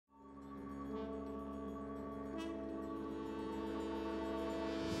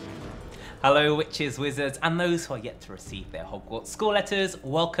Hello witches, wizards, and those who are yet to receive their Hogwarts school letters,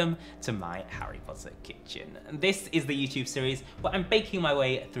 welcome to my Harry Potter kitchen. This is the YouTube series where I'm baking my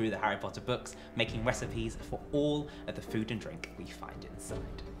way through the Harry Potter books, making recipes for all of the food and drink we find inside.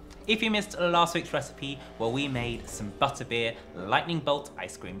 If you missed last week's recipe where we made some butterbeer lightning bolt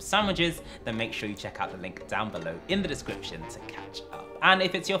ice cream sandwiches, then make sure you check out the link down below in the description to catch up. And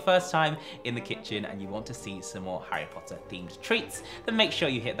if it's your first time in the kitchen and you want to see some more Harry Potter themed treats, then make sure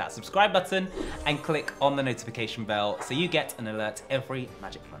you hit that subscribe button and click on the notification bell so you get an alert every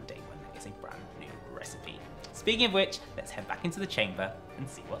Magic Monday when there is a brand new recipe. Speaking of which, let's head back into the chamber and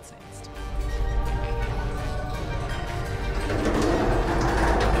see what's next.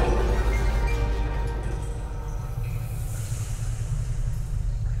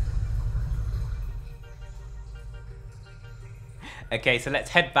 Okay, so let's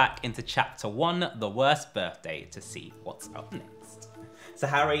head back into chapter 1, The Worst Birthday, to see what's up next. So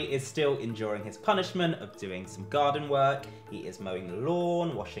Harry is still enduring his punishment of doing some garden work. He is mowing the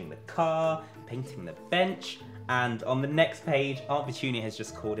lawn, washing the car, painting the bench, and on the next page, Aunt Petunia has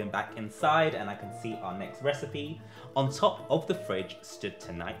just called him back inside and I can see our next recipe. On top of the fridge stood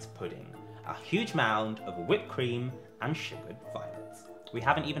tonight's pudding, a huge mound of whipped cream and sugared violets. We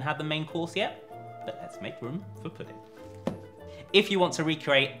haven't even had the main course yet, but let's make room for pudding. If you want to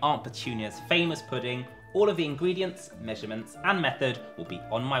recreate Aunt Petunia's famous pudding, all of the ingredients, measurements, and method will be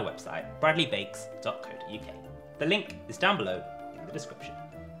on my website, bradleybakes.co.uk. The link is down below in the description.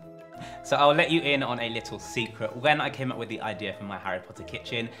 So I'll let you in on a little secret. When I came up with the idea for my Harry Potter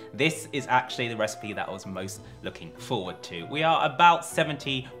kitchen, this is actually the recipe that I was most looking forward to. We are about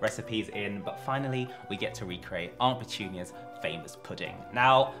 70 recipes in, but finally we get to recreate Aunt Petunia's famous pudding.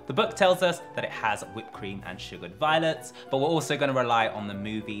 Now, the book tells us that it has whipped cream and sugared violets, but we're also going to rely on the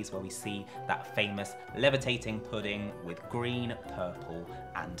movies where we see that famous levitating pudding with green, purple,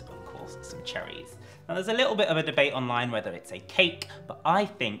 and of course some cherries. Now there's a little bit of a debate online whether it's a cake, but I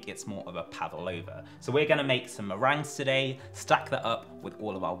think it's more of a pavlova. So we're going to make some meringues today, stack that up with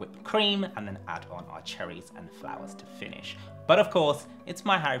all of our whipped cream, and then add on our cherries and flowers to finish. But of course, it's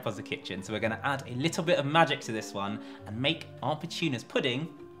my Harry Potter kitchen, so we're going to add a little bit of magic to this one and make Aunt Petunia's pudding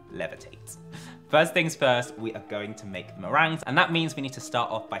levitate. First things first, we are going to make meringues, and that means we need to start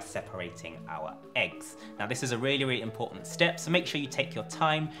off by separating our eggs. Now this is a really important step, so make sure you take your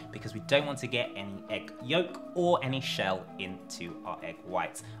time because we don't want to get any egg yolk or any shell into our egg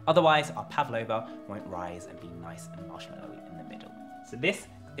whites. Otherwise, our pavlova won't rise and be nice and marshmallowy in the middle. So this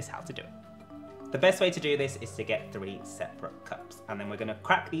is how to do it. The best way to do this is to get 3 separate cups, and then we're going to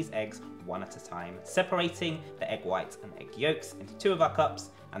crack these eggs one at a time, separating the egg whites and egg yolks into 2 of our cups,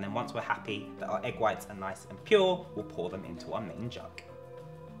 and then once we're happy that our egg whites are nice and pure, we'll pour them into our main jug.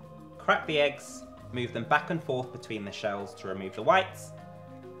 Crack the eggs, move them back and forth between the shells to remove the whites,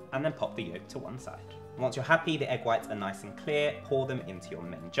 and then pop the yolk to one side. Once you're happy the egg whites are nice and clear, pour them into your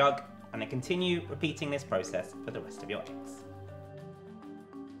main jug, and then continue repeating this process for the rest of your eggs.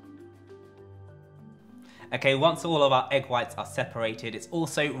 Okay, once all of our egg whites are separated, it's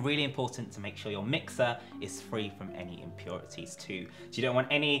also really important to make sure your mixer is free from any impurities too. So you don't want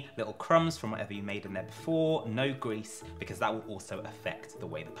any little crumbs from whatever you made in there before, no grease, because that will also affect the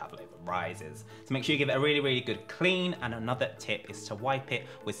way the pavlova rises. So make sure you give it a really good clean, and another tip is to wipe it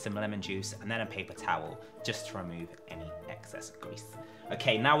with some lemon juice and then a paper towel, just to remove any excess grease.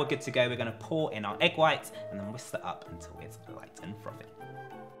 Okay, now we're good to go. We're gonna pour in our egg whites and then whisk that up until it's light and frothy.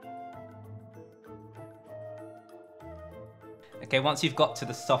 Okay, once you've got to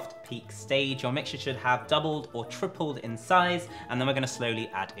the soft peak stage, your mixture should have doubled or tripled in size, and then we're going to slowly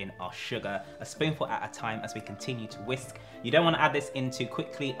add in our sugar, a spoonful at a time as we continue to whisk. You don't want to add this in too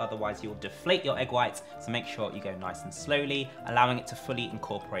quickly, otherwise you'll deflate your egg whites, so make sure you go nice and slowly, allowing it to fully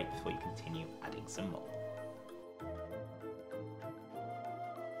incorporate before you continue adding some more.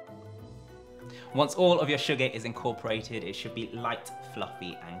 Once all of your sugar is incorporated, it should be light,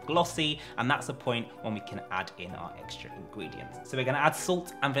 fluffy, and glossy, and that's the point when we can add in our extra ingredients. So we're going to add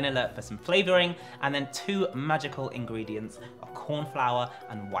salt and vanilla for some flavouring, and then 2 magical ingredients of corn flour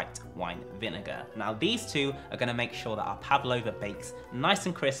and white wine vinegar. Now these 2 are going to make sure that our pavlova bakes nice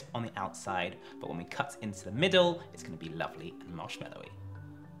and crisp on the outside, but when we cut into the middle, it's going to be lovely and marshmallowy.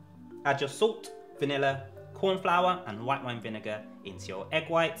 Add your salt, vanilla, corn flour and white wine vinegar into your egg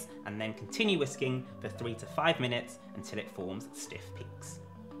whites, and then continue whisking for 3 to 5 minutes until it forms stiff peaks.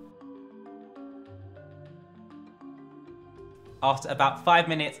 After about 5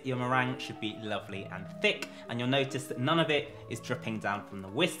 minutes, your meringue should be lovely and thick, and you'll notice that none of it is dripping down from the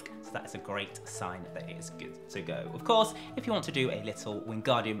whisk, so that is a great sign that it is good to go. Of course, if you want to do a little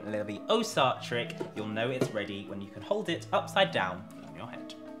Wingardium Leviosa trick, you'll know it's ready when you can hold it upside down on your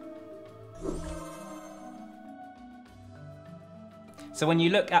head. So when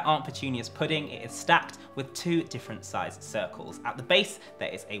you look at Aunt Petunia's pudding, it is stacked with two different sized circles. At the base, there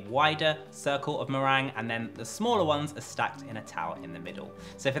is a wider circle of meringue, and then the smaller ones are stacked in a tower in the middle.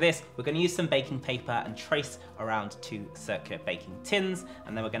 So for this, we're going to use some baking paper and trace around two circular baking tins,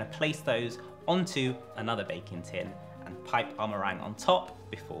 and then we're going to place those onto another baking tin and pipe our meringue on top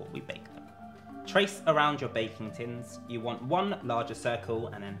before we bake them. Trace around your baking tins. You want one larger circle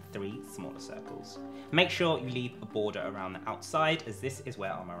and then three smaller circles. Make sure you leave a border around the outside, as this is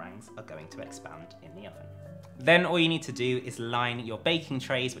where our meringues are going to expand in the oven. Then all you need to do is line your baking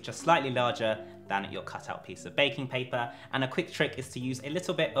trays, which are slightly larger than your cutout piece of baking paper, and a quick trick is to use a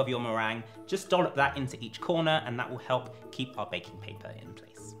little bit of your meringue, just dollop that into each corner, and that will help keep our baking paper in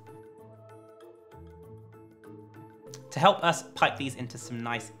place. To help us pipe these into some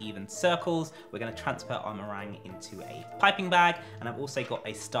nice even circles, we're going to transfer our meringue into a piping bag, and I've also got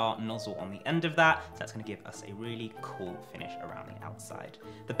a star nozzle on the end of that, so that's going to give us a really cool finish around the outside.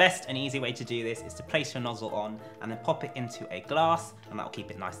 The best and easy way to do this is to place your nozzle on and then pop it into a glass, and that'll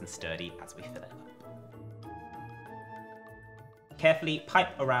keep it nice and sturdy as we fill it up. Carefully pipe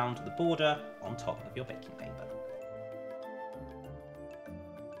around the border on top of your baking paper.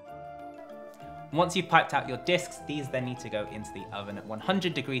 Once you've piped out your discs, these then need to go into the oven at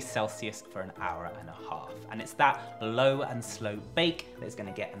 100 degrees Celsius for an hour and a half. And it's that low and slow bake that's going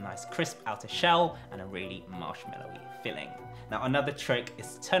to get a nice crisp outer shell and a really marshmallowy filling. Now another trick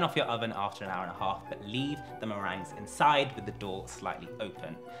is to turn off your oven after an hour and a half, but leave the meringues inside with the door slightly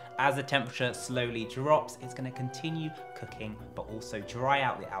open. As the temperature slowly drops, it's going to continue cooking, but also dry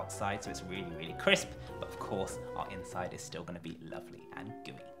out the outside so it's really, really crisp. But of course, our inside is still going to be lovely and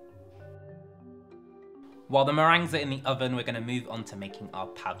gooey. While the meringues are in the oven, we're going to move on to making our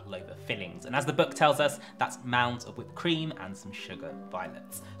pavlova fillings. And as the book tells us, that's mounds of whipped cream and some sugar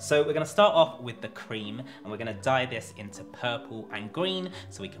violets. So we're going to start off with the cream, and we're going to dye this into purple and green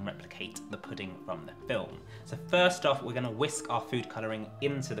so we can replicate the pudding from the film. So first off, we're going to whisk our food colouring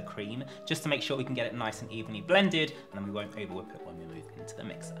into the cream just to make sure we can get it nice and evenly blended, and then we won't over whip it when we move into the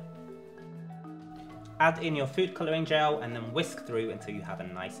mixer. Add in your food colouring gel and then whisk through until you have a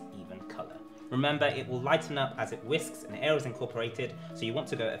nice even colour. Remember, it will lighten up as it whisks and air is incorporated, so you want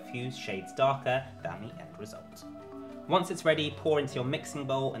to go a few shades darker than the end result. Once it's ready, pour into your mixing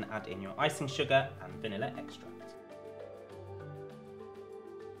bowl and add in your icing sugar and vanilla extract.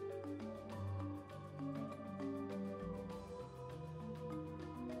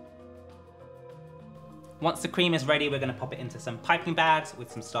 Once the cream is ready, we're going to pop it into some piping bags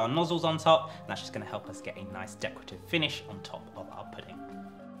with some star nozzles on top, and that's just going to help us get a nice decorative finish on top of our pudding.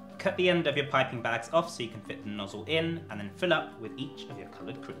 Cut the end of your piping bags off so you can fit the nozzle in, and then fill up with each of your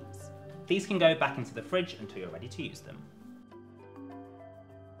coloured creams. These can go back into the fridge until you're ready to use them.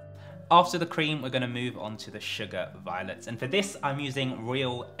 After the cream, we're going to move on to the sugar violets, and for this I'm using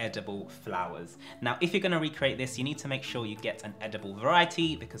real edible flowers. Now if you're going to recreate this, you need to make sure you get an edible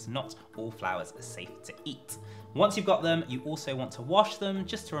variety because not all flowers are safe to eat. Once you've got them, you also want to wash them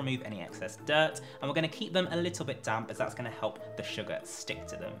just to remove any excess dirt, and we're going to keep them a little bit damp as that's going to help the sugar stick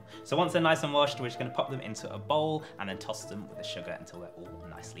to them. So once they're nice and washed, we're just going to pop them into a bowl and then toss them with the sugar until they're all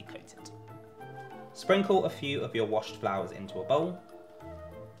nicely coated. Sprinkle a few of your washed flowers into a bowl.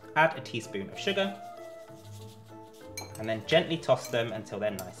 Add a teaspoon of sugar, and then gently toss them until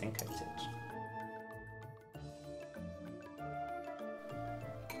they're nice and coated.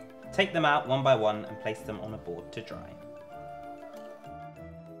 Take them out one by one and place them on a board to dry.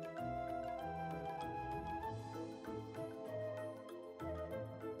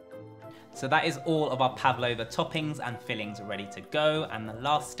 So that is all of our pavlova toppings and fillings ready to go, and the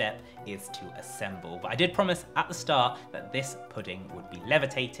last step is to assemble. But I did promise at the start that this pudding would be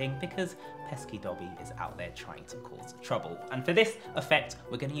levitating because pesky Dobby is out there trying to cause trouble. And for this effect,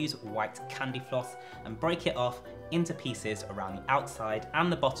 we're going to use white candy floss and break it off into pieces around the outside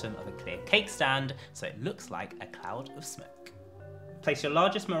and the bottom of a clear cake stand so it looks like a cloud of smoke. Place your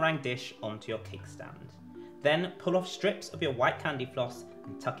largest meringue dish onto your cake stand. Then pull off strips of your white candy floss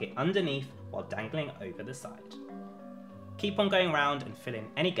and tuck it underneath while dangling over the side. Keep on going around and fill in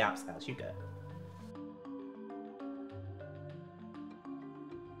any gaps as you go.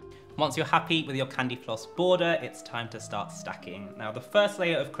 Once you're happy with your candy floss border, it's time to start stacking. Now the first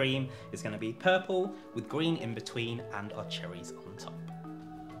layer of cream is going to be purple with green in between and our cherries on top.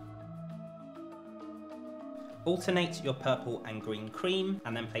 Alternate your purple and green cream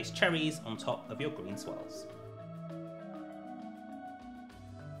and then place cherries on top of your green swirls.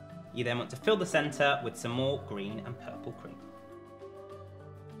 You then want to fill the centre with some more green and purple cream.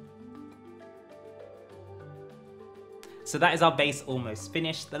 So that is our base almost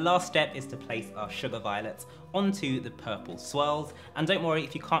finished. The last step is to place our sugar violets onto the purple swirls. And don't worry,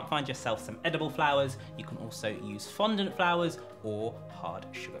 if you can't find yourself some edible flowers, you can also use fondant flowers or hard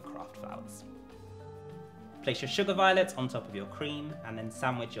sugar craft flowers. Place your sugar violets on top of your cream and then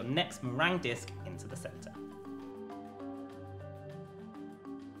sandwich your next meringue disc into the center.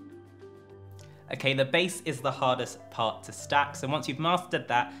 Okay, the base is the hardest part to stack, so once you've mastered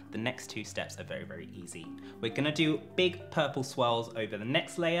that, the next two steps are very, very easy. We're gonna do big purple swirls over the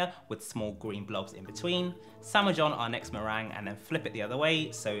next layer with small green blobs in between, sandwich on our next meringue and then flip it the other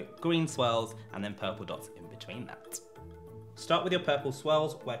way, so green swirls and then purple dots in between that. Start with your purple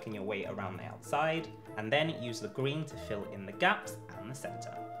swirls, working your way around the outside, and then use the green to fill in the gaps and the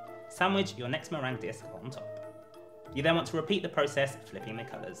center. Sandwich your next meringue disc on top. You then want to repeat the process, flipping the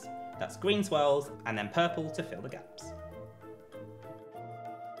colors. That's green swirls and then purple to fill the gaps.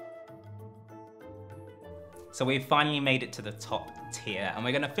 So we've finally made it to the top tier, and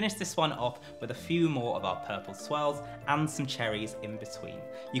we're going to finish this one off with a few more of our purple swirls and some cherries in between.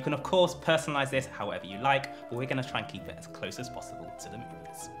 You can of course personalize this however you like, but we're going to try and keep it as close as possible to the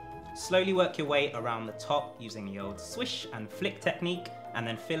movies. Slowly work your way around the top using the old swish and flick technique, and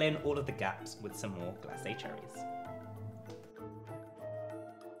then fill in all of the gaps with some more glacé cherries.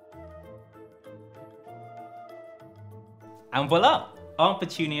 And voila! Aunt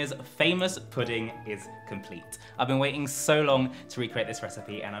Petunia's famous pudding is complete. I've been waiting so long to recreate this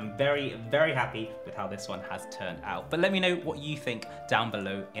recipe and I'm very, very happy with how this one has turned out. But let me know what you think down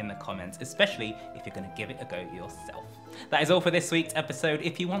below in the comments, especially if you're gonna give it a go yourself. That is all for this week's episode.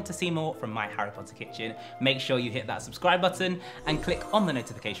 If you want to see more from my Harry Potter kitchen, make sure you hit that subscribe button and click on the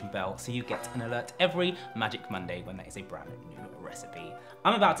notification bell so you get an alert every Magic Monday when there is a brand new recipe.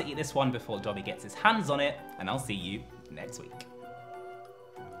 I'm about to eat this one before Dobby gets his hands on it, and I'll see you next week.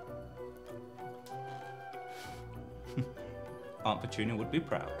 Aunt Petunia would be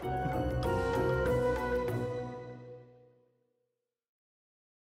proud.